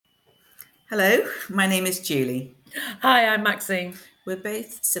Hello, my name is Julie. Hi, I'm Maxine. We're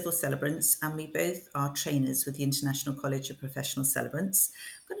both civil celebrants and we both are trainers with the International College of Professional Celebrants.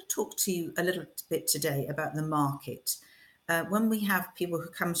 I'm going to talk to you a little bit today about the market. When we have people who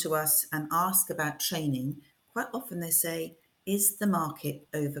come to us and ask about training, quite often they say, is the market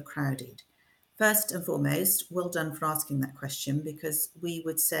overcrowded? First and foremost, well done for asking that question, because we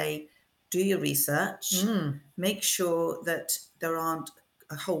would say, do your research, make sure that there aren't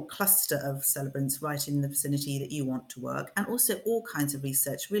a whole cluster of celebrants right in the vicinity that you want to work, and also all kinds of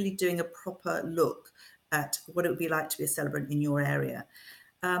research, really doing a proper look at what it would be like to be a celebrant in your area.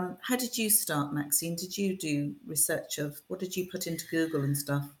 How did you start, Maxine? Did you do research of what did you put into Google and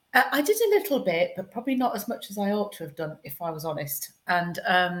stuff? I did a little bit, but probably not as much as I ought to have done, if I was honest. And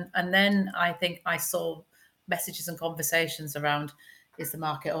then I think I saw messages and conversations around, is the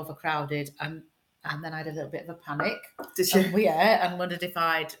market overcrowded? And then I had a little bit of a panic. Did you? Yeah, and wondered if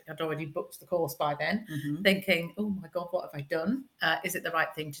I'd already booked the course by then, thinking, oh my God, what have I done? Is it the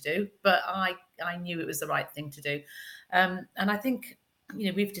right thing to do? But I knew it was the right thing to do. And I think,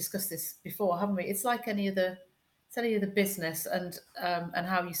 we've discussed this before, haven't we? It's like any other business and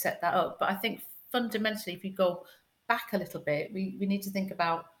how you set that up. But I think fundamentally, if you go back a little bit, we need to think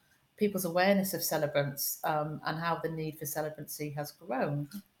about people's awareness of celebrants and how the need for celebrancy has grown.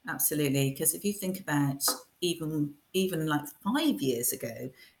 Absolutely, because if you think about even like 5 years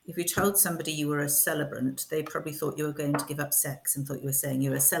ago, if you told somebody you were a celebrant, they probably thought you were going to give up sex and thought you were saying you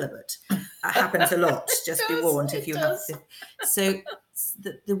were a celibate. That happens a lot. Just be warned if you have. So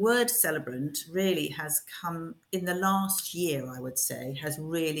the word celebrant really has come in the last year, I would say, has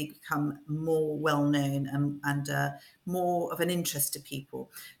really become more well known and more of an interest to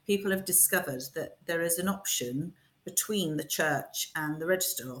people. People have discovered that there is an option between the church and the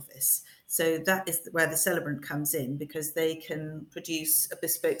register office. So that is where the celebrant comes in, because they can produce a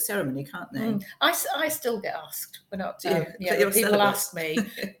bespoke ceremony, can't they? I still get asked. We're not. People ask me.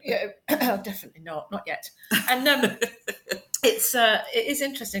 Definitely not yet. And it is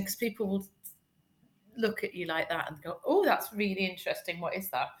interesting because people will look at you like that and go, "Oh, that's really interesting. What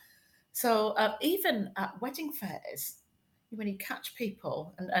is that?" So even at wedding fairs, when you catch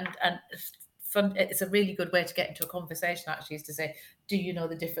people and fun, it's a really good way to get into a conversation. Actually, is to say, "Do you know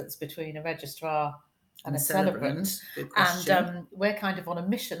the difference between a registrar and a celebrant?" And we're kind of on a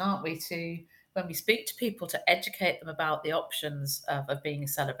mission, aren't we, to when we speak to people to educate them about the options of being a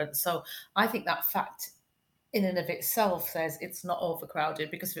celebrant. So I think that fact in and of itself says it's not overcrowded,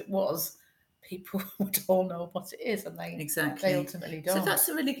 because if it was, people would all know what it is, and they ultimately don't. So that's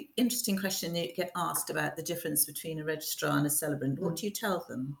a really interesting question you get asked about the difference between a registrar and a celebrant. What do you tell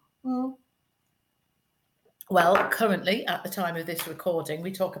them? Well, currently, at the time of this recording,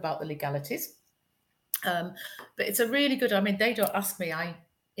 we talk about the legalities. But it's a really good, they don't ask me, I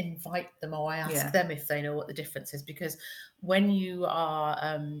invite them, or I ask them if they know what the difference is, because when you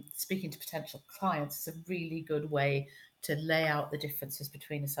are speaking to potential clients, it's a really good way to lay out the differences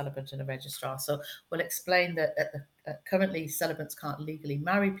between a celebrant and a registrar. So we'll explain that currently celebrants can't legally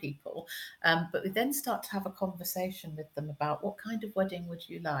marry people, but we then start to have a conversation with them about what kind of wedding would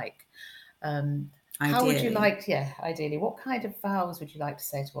you like? How would you like, ideally, what kind of vows would you like to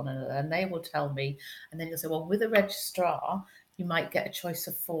say to one another? And they will tell me, and then you'll say, well, with a registrar, you might get a choice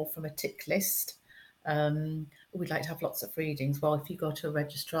of 4 from a tick list. We'd like to have lots of readings. Well, if you go to a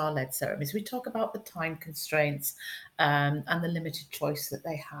registrar-led ceremonies, we talk about the time constraints and the limited choice that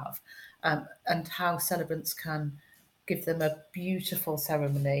they have, and how celebrants can give them a beautiful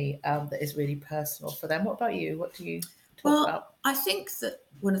ceremony that is really personal for them. What about you? What do you talk about? I think that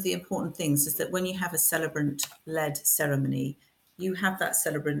one of the important things is that when you have a celebrant-led ceremony, you have that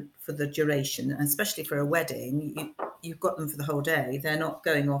celebrant for the duration, and especially for a wedding, you've got them for the whole day. They're not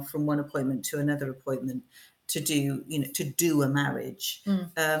going off from one appointment to another appointment to do a marriage.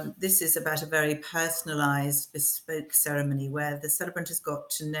 This is about a very personalised, bespoke ceremony where the celebrant has got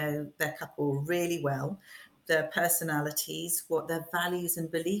to know their couple really well, their personalities, what their values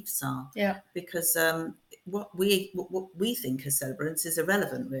and beliefs are. Yeah. Because what we think as celebrants is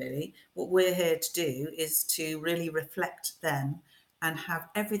irrelevant, really. What we're here to do is to really reflect them and have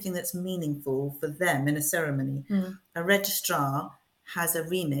everything that's meaningful for them in a ceremony. A registrar has a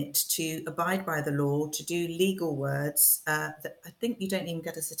remit to abide by the law, to do legal words. That I think you don't even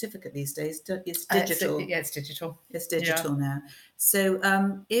get a certificate these days. It's digital. It's digital. It's digital now. So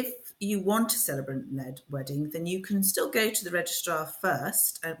if you want a celebrant-led wedding, then you can still go to the registrar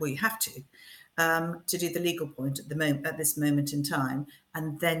first. Well, you have to do the legal point at this moment in time,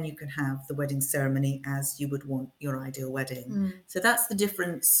 and then you can have the wedding ceremony as you would want your ideal wedding. So that's the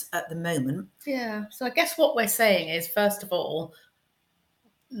difference at the moment. Yeah. So I guess what we're saying is, first of all,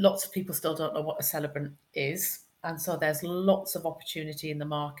 lots of people still don't know what a celebrant is. And so there's lots of opportunity in the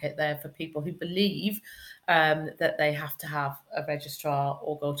market there for people who believe that they have to have a registrar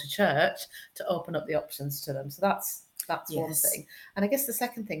or go to church to open up the options to them. So that's one Yes. thing. And I guess the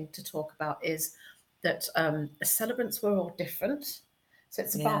second thing to talk about is that celebrants were all different. So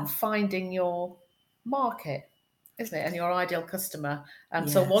it's about finding your market, isn't it? And your ideal customer.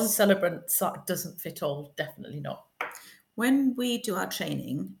 So one Yes. celebrant doesn't fit all, definitely not. When we do our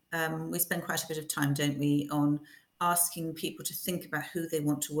training, we spend quite a bit of time, don't we, on asking people to think about who they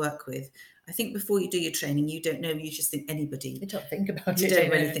want to work with. I think before you do your training, you don't know, you just think anybody. You don't think about it. You don't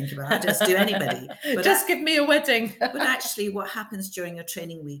really think about it, just do anybody. But just give me a wedding. But actually what happens during your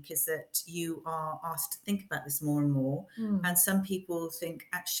training week is that you are asked to think about this more and more. And some people think,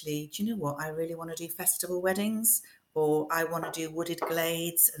 actually, do you know what? I really want to do festival weddings, or I want to do wooded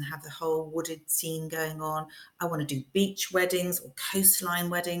glades and have the whole wooded scene going on. I want to do beach weddings or coastline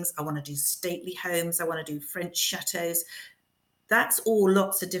weddings. I want to do stately homes. I want to do French chateaus. That's all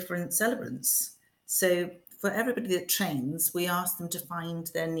lots of different celebrants. So for everybody that trains, we ask them to find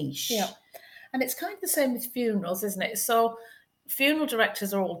their niche. Yeah. And it's kind of the same with funerals, isn't it? So funeral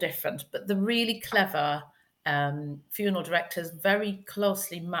directors are all different, but the really clever funeral directors very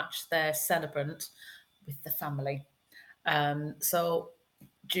closely match their celebrant with the family. So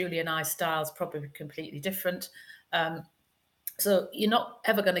Julie and I's style's probably completely different. So you're not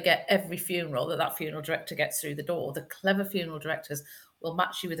ever going to get every funeral that funeral director gets through the door. The clever funeral directors will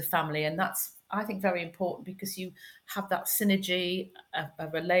match you with a family, and that's, I think, very important because you have that synergy, a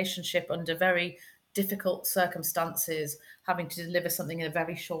relationship under very difficult circumstances, having to deliver something in a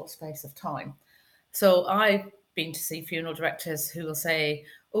very short space of time. So I've been to see funeral directors who will say,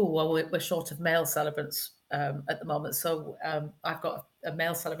 oh, well, we're short of male celebrants at the moment. So I've got a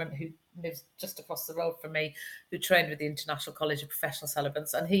male celebrant who lives just across the road from me, who trained with the International College of Professional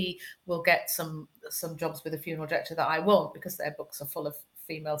Celebrants, and he will get some jobs with a funeral director that I won't, because their books are full of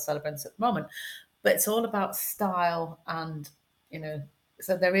female celebrants at the moment. But it's all about style, and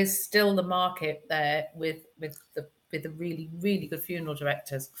so there is still the market there with the really, really good funeral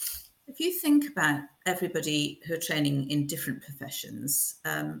directors. If you think about everybody who are training in different professions,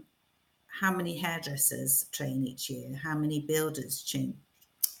 how many hairdressers train each year? How many builders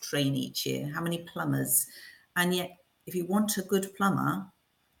train each year? How many plumbers? And yet, if you want a good plumber,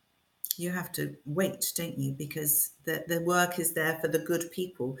 you have to wait, don't you? Because the work is there for the good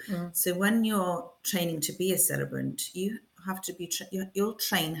people. So when you're training to be a celebrant, you have to be, you'll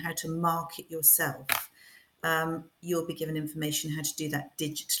train how to market yourself. You'll be given information how to do that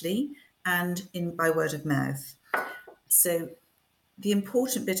digitally and by word of mouth. So the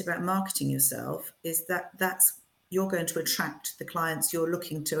important bit about marketing yourself is that's you're going to attract the clients you're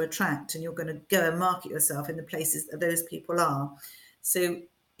looking to attract, and you're going to go and market yourself in the places that those people are. So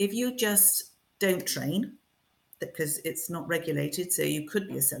if you just don't train, because it's not regulated, so you could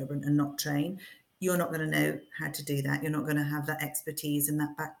be a celebrant and not train, you're not going to know how to do that. You're not going to have that expertise and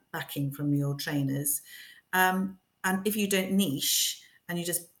that backing from your trainers. And if you don't niche and you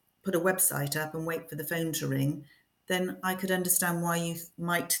just put a website up and wait for the phone to ring, then I could understand why you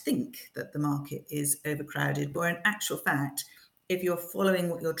might think that the market is overcrowded. But in actual fact, if you're following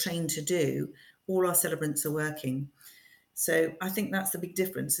what you're trained to do, all our celebrants are working. So I think that's the big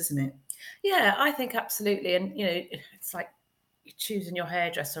difference, isn't it? Yeah, I think absolutely. And, it's like choosing your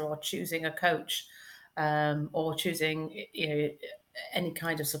hairdresser or choosing a coach, or choosing, any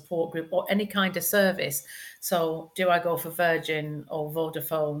kind of support group or any kind of service. So do I go for Virgin or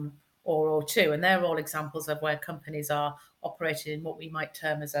Vodafone or O2? And they're all examples of where companies are operating in what we might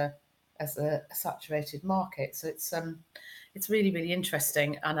term as a saturated market. So it's really, really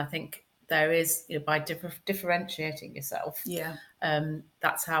interesting. And I think there is, by differentiating yourself,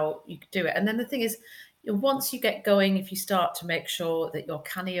 that's how you do it. And then the thing is, once you get going, if you start to make sure that you're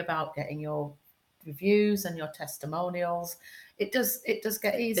canny about getting your reviews and your testimonials, it does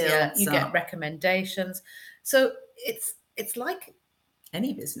get easier. You get recommendations. So it's like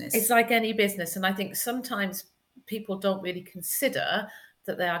any business. It's like any business. And I think sometimes people don't really consider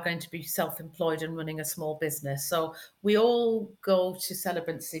that they are going to be self-employed and running a small business. So we all go to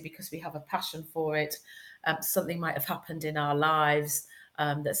celebrancy because we have a passion for it. Something might have happened in our lives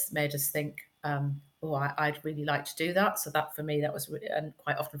that's made us think, I'd really like to do that. So that for me, that was really, and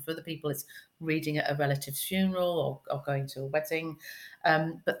quite often for other people, it's reading at a relative's funeral or going to a wedding.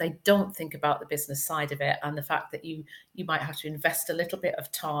 But they don't think about the business side of it, and the fact that you might have to invest a little bit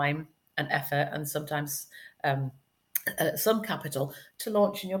of time and effort, and sometimes some capital to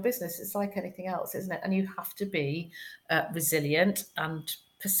launch in your business. It's like anything else, isn't it? And you have to be resilient and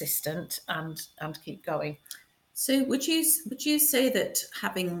persistent and keep going. So would you say that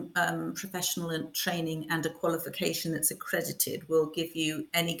having professional training and a qualification that's accredited will give you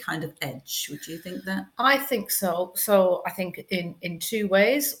any kind of edge? Would you think that? I think so. So I think in two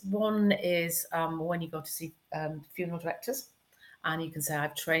ways. One is when you go to see funeral directors, and you can say,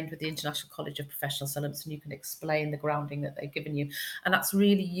 I've trained with the International College of Professional Celebrants, and you can explain the grounding that they've given you. And that's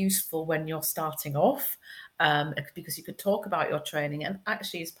really useful when you're starting off, because you could talk about your training. And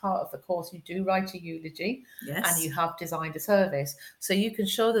actually, as part of the course, you do write a eulogy, Yes. and you have designed a service. So you can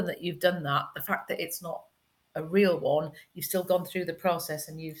show them that you've done that. The fact that it's not a real one, you've still gone through the process,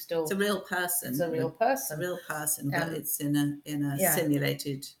 and you've still... It's a real person. It's a real person. It's a real person, but it's in a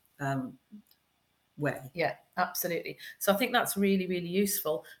simulated way. Yeah, absolutely. So I think that's really, really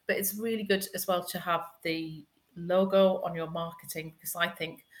useful. But it's really good as well to have the logo on your marketing, because I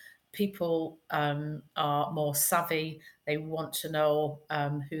think people are more savvy. They want to know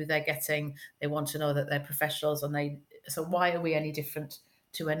who they're getting. They want to know that they're professionals, and so why are we any different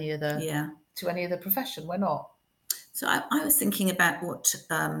to any other profession? We're not. So I was thinking about what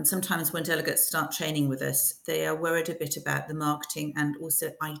sometimes when delegates start training with us, they are worried a bit about the marketing and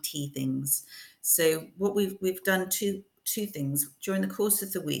also IT things. So what we've done two things. During the course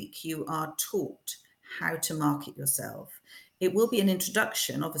of the week, you are taught how to market yourself. It will be an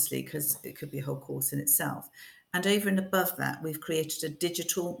introduction, obviously, because it could be a whole course in itself. And over and above that, we've created a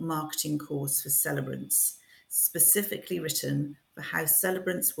digital marketing course for celebrants, specifically written for how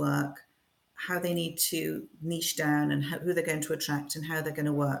celebrants work, how they need to niche down, and who they're going to attract and how they're going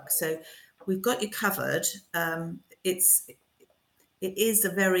to work. So we've got you covered. It is a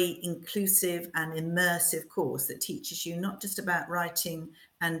very inclusive and immersive course that teaches you not just about writing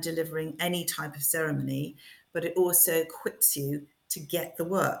and delivering any type of ceremony, but it also equips you to get the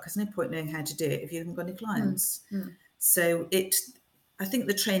work. There's no point knowing how to do it if you haven't got any clients. So I think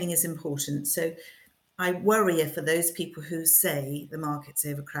the training is important. So I worry for those people who say the market's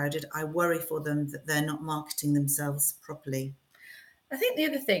overcrowded. I worry for them that they're not marketing themselves properly. I think the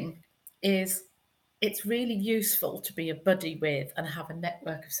other thing is it's really useful to be a buddy with and have a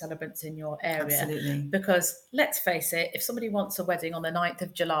network of celebrants in your area. Absolutely. Because let's face it, if somebody wants a wedding on the 9th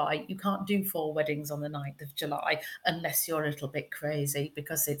of July, you can't do 4 weddings on the 9th of July unless you're a little bit crazy,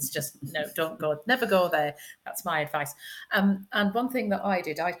 because it's just, no, never go there. That's my advice. And one thing that I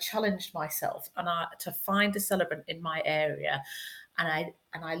did, I challenged myself to find a celebrant in my area. And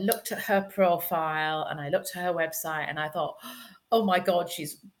I looked at her profile, and I looked at her website, and I thought, oh my God,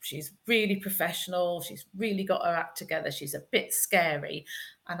 she's really professional. She's really got her act together. She's a bit scary.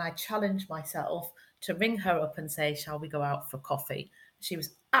 And I challenged myself to ring her up and say, shall we go out for coffee? She was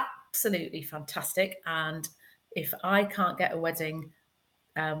absolutely fantastic. And if I can't get a wedding,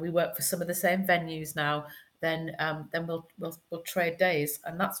 we work for some of the same venues now, then we'll trade days,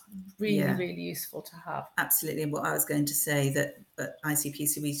 and that's really really useful to have. Absolutely. And what I was going to say, that at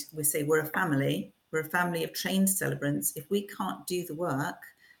ICPC we say we're a family of trained celebrants. If we can't do the work,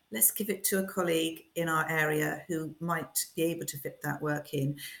 let's give it to a colleague in our area who might be able to fit that work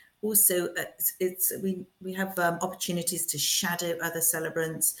in. Also, we have opportunities to shadow other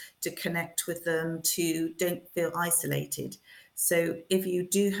celebrants, to connect with them, to don't feel isolated. So if you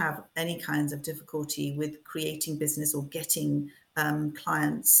do have any kinds of difficulty with creating business or getting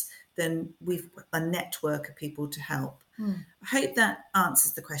clients, then we've a network of people to help. I hope that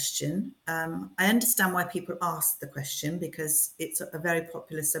answers the question. I understand why people ask the question, because it's a very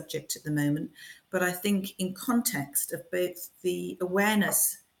popular subject at the moment. But I think in context of both the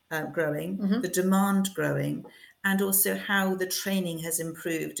awareness growing, the demand growing, and also how the training has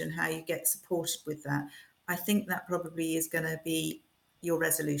improved and how you get supported with that, I think that probably is going to be your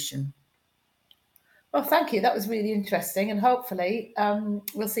resolution. Well, thank you. That was really interesting. And hopefully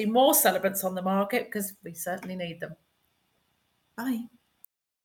we'll see more celebrants on the market, because we certainly need them. Bye.